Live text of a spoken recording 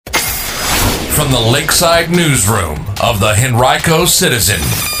from the Lakeside Newsroom of the Henrico Citizen,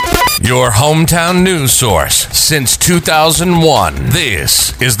 your hometown news source since 2001.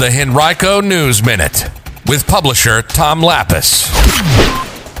 This is the Henrico News Minute with publisher Tom Lapis.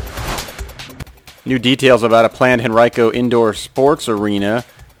 New details about a planned Henrico indoor sports arena,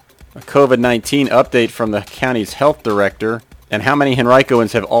 a COVID-19 update from the county's health director, and how many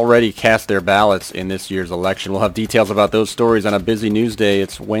Henricoans have already cast their ballots in this year's election. We'll have details about those stories on a busy news day.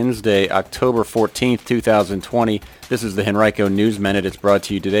 It's Wednesday, October 14th, 2020. This is the Henrico News Minute. It's brought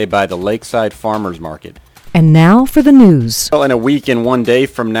to you today by the Lakeside Farmers Market. And now for the news. Well, in a week and 1 day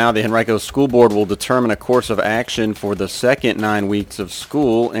from now, the Henrico School Board will determine a course of action for the second 9 weeks of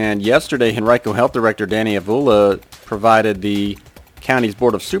school. And yesterday, Henrico Health Director Danny Avula provided the county's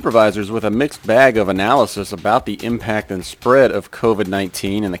Board of Supervisors with a mixed bag of analysis about the impact and spread of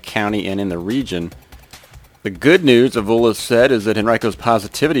COVID-19 in the county and in the region. The good news, Avula said, is that Henrico's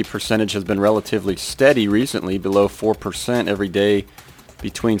positivity percentage has been relatively steady recently, below 4% every day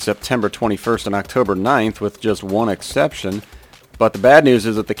between September 21st and October 9th, with just one exception. But the bad news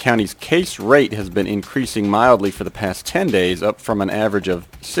is that the county's case rate has been increasing mildly for the past 10 days, up from an average of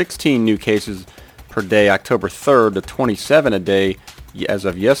 16 new cases per day October 3rd to 27 a day as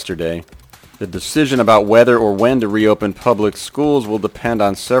of yesterday. The decision about whether or when to reopen public schools will depend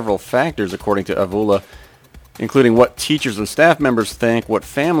on several factors, according to Avula, including what teachers and staff members think, what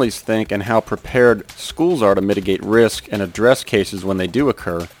families think, and how prepared schools are to mitigate risk and address cases when they do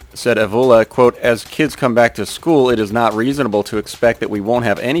occur. Said Avula, quote, "As kids come back to school, it is not reasonable to expect that we won't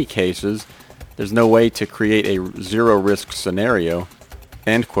have any cases. There's no way to create a zero-risk scenario,"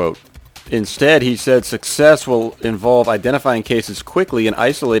 end quote. Instead, he said success will involve identifying cases quickly and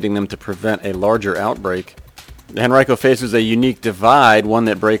isolating them to prevent a larger outbreak. Henrico faces a unique divide, one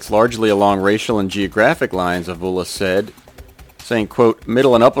that breaks largely along racial and geographic lines, Avula said, saying, quote,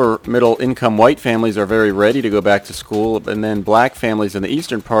 "Middle and upper middle income white families are very ready to go back to school, and then black families in the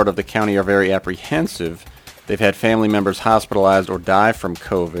eastern part of the county are very apprehensive. They've had family members hospitalized or die from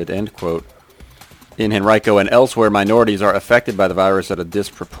COVID," end quote. In Henrico and elsewhere, minorities are affected by the virus at a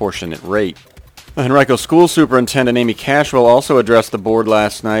disproportionate rate. Henrico School Superintendent Amy Cashwell also addressed the board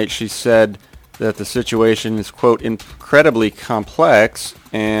last night. She said that the situation is, quote, "incredibly complex,"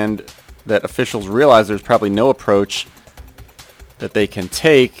 and that officials realize there's probably no approach that they can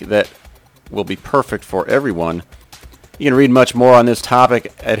take that will be perfect for everyone. You can read much more on this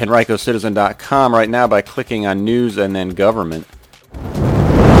topic at henricocitizen.com right now by clicking on News and then Government.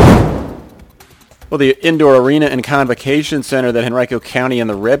 Well, the indoor arena and convocation center that Henrico County and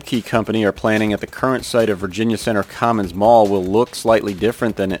the Rebke Company are planning at the current site of Virginia Center Commons Mall will look slightly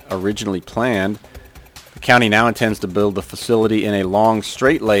different than originally planned. The county now intends to build the facility in a long,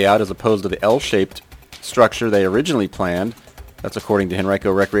 straight layout as opposed to the L-shaped structure they originally planned. That's according to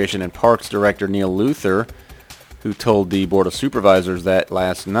Henrico Recreation and Parks Director Neil Luther, who told the Board of Supervisors that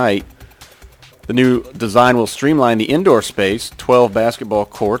last night. The new design will streamline the indoor space, 12 basketball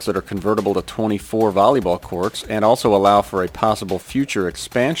courts that are convertible to 24 volleyball courts, and also allow for a possible future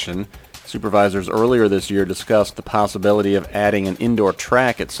expansion. Supervisors earlier this year discussed the possibility of adding an indoor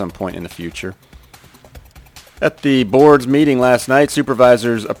track at some point in the future. At the board's meeting last night,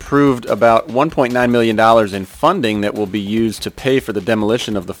 supervisors approved about $1.9 million in funding that will be used to pay for the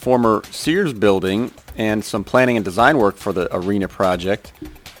demolition of the former Sears building and some planning and design work for the arena project.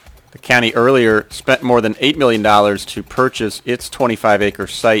 The county earlier spent more than $8 million to purchase its 25-acre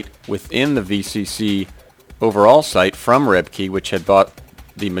site within the VCC overall site from Rebke, which had bought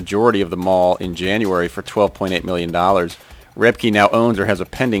the majority of the mall in January for $12.8 million. Rebke now owns or has a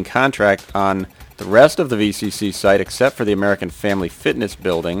pending contract on the rest of the VCC site except for the American Family Fitness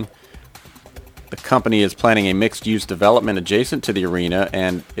building. The company is planning a mixed-use development adjacent to the arena,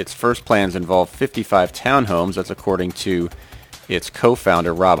 and its first plans involve 55 townhomes. That's according to its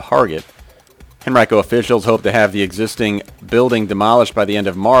co-founder, Rob Hargett. Henrico officials hope to have the existing building demolished by the end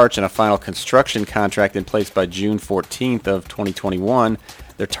of March and a final construction contract in place by June 14th of 2021.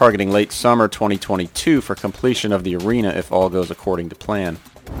 They're targeting late summer 2022 for completion of the arena if all goes according to plan.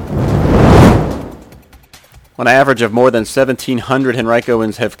 On average of more than 1,700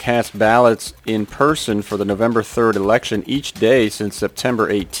 Henricoans have cast ballots in person for the November 3rd election each day since September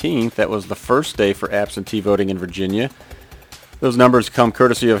 18th. That was the first day for absentee voting in Virginia. Those numbers come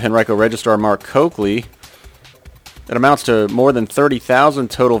courtesy of Henrico Registrar Mark Coakley. That amounts to more than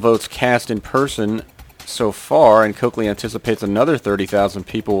 30,000 total votes cast in person so far, and Coakley anticipates another 30,000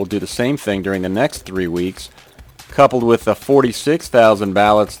 people will do the same thing during the next 3 weeks. Coupled with the 46,000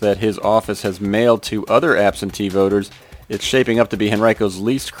 ballots that his office has mailed to other absentee voters, it's shaping up to be Henrico's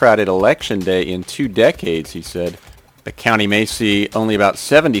least crowded election day in 2 decades, he said. The The county may see only about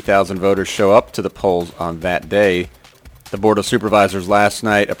 70,000 voters show up to the polls on that day. The Board of Supervisors last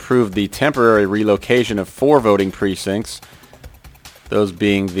night approved the temporary relocation of 4 voting precincts, those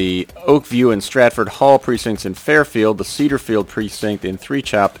being the Oakview and Stratford Hall precincts in Fairfield, the Cedarfield precinct in Three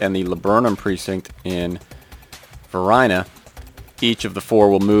Chopt, and the Laburnum precinct in Varina. Each of the 4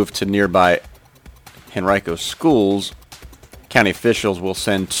 will move to nearby Henrico schools. County officials will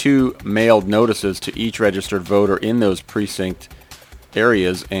send 2 mailed notices to each registered voter in those precinct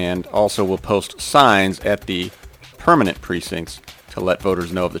areas and also will post signs at the permanent precincts to let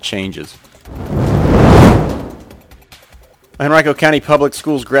voters know of the changes. Henrico County Public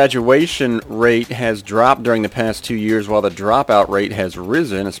Schools graduation rate has dropped during the past 2 years while the dropout rate has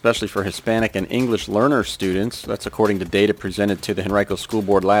risen, especially for Hispanic and English learner students. That's according to data presented to the Henrico School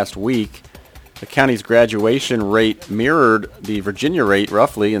Board last week. The county's graduation rate mirrored the Virginia rate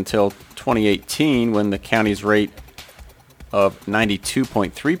roughly until 2018 when the county's rate of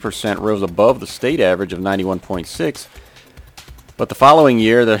 92.3% rose above the state average of 91.6%. But the following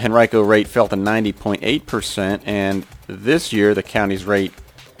year, the Henrico rate fell to 90.8%, and this year the county's rate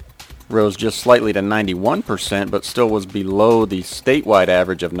rose just slightly to 91%, but still was below the statewide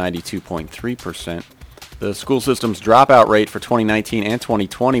average of 92.3%. The school system's dropout rate for 2019 and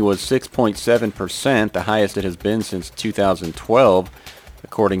 2020 was 6.7%, the highest it has been since 2012,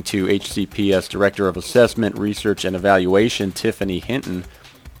 according to HCPS Director of Assessment, Research, and Evaluation, Tiffany Hinton.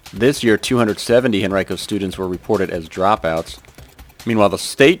 This year, 270 Henrico students were reported as dropouts. Meanwhile, the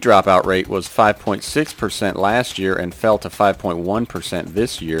state dropout rate was 5.6% last year and fell to 5.1%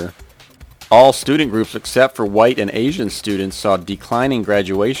 this year. All student groups except for white and Asian students saw declining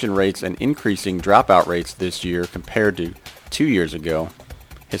graduation rates and increasing dropout rates this year compared to 2 years ago.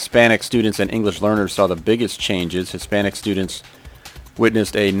 Hispanic students and English learners saw the biggest changes. Hispanic students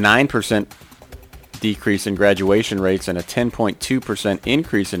witnessed a 9% decrease in graduation rates and a 10.2%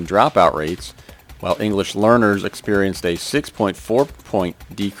 increase in dropout rates, while English learners experienced a 6.4-point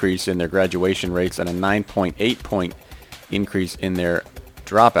decrease in their graduation rates and a 9.8-point increase in their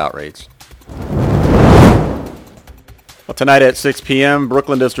dropout rates. Well, tonight at 6 p.m.,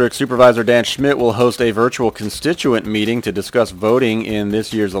 Brooklyn District Supervisor Dan Schmidt will host a virtual constituent meeting to discuss voting in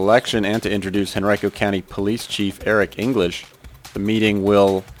this year's election and to introduce Henrico County Police Chief Eric English. The meeting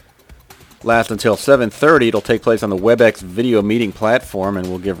will last until 7:30. It'll take place on the WebEx video meeting platform and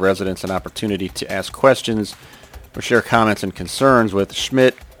will give residents an opportunity to ask questions or share comments and concerns with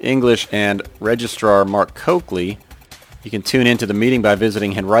Schmidt, English, and Registrar Mark Coakley. You can tune into the meeting by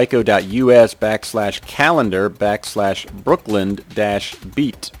visiting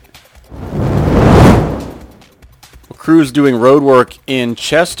henrico.us/calendar/Brooklyn-beat. Crews doing road work in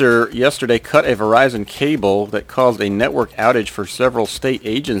Chester yesterday cut a Verizon cable that caused a network outage for several state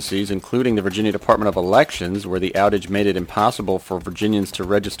agencies, including the Virginia Department of Elections, where the outage made it impossible for Virginians to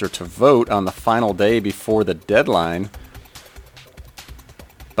register to vote on the final day before the deadline.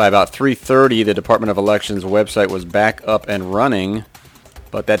 By about 3:30, the Department of Elections website was back up and running,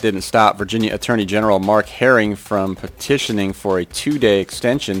 but that didn't stop Virginia Attorney General Mark Herring from petitioning for a 2-day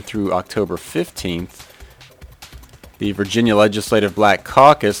extension through October 15th. The Virginia Legislative Black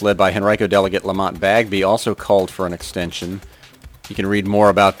Caucus, led by Henrico Delegate Lamont Bagby, also called for an extension. You can read more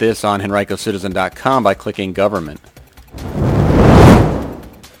about this on henricocitizen.com by clicking Government.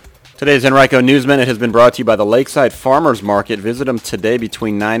 Today's Henrico News Minute has been brought to you by the Lakeside Farmers Market. Visit them today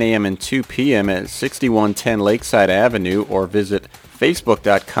between 9 a.m. and 2 p.m. at 6110 Lakeside Avenue or visit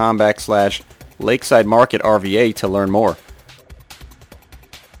facebook.com/Lakeside Market RVA to learn more.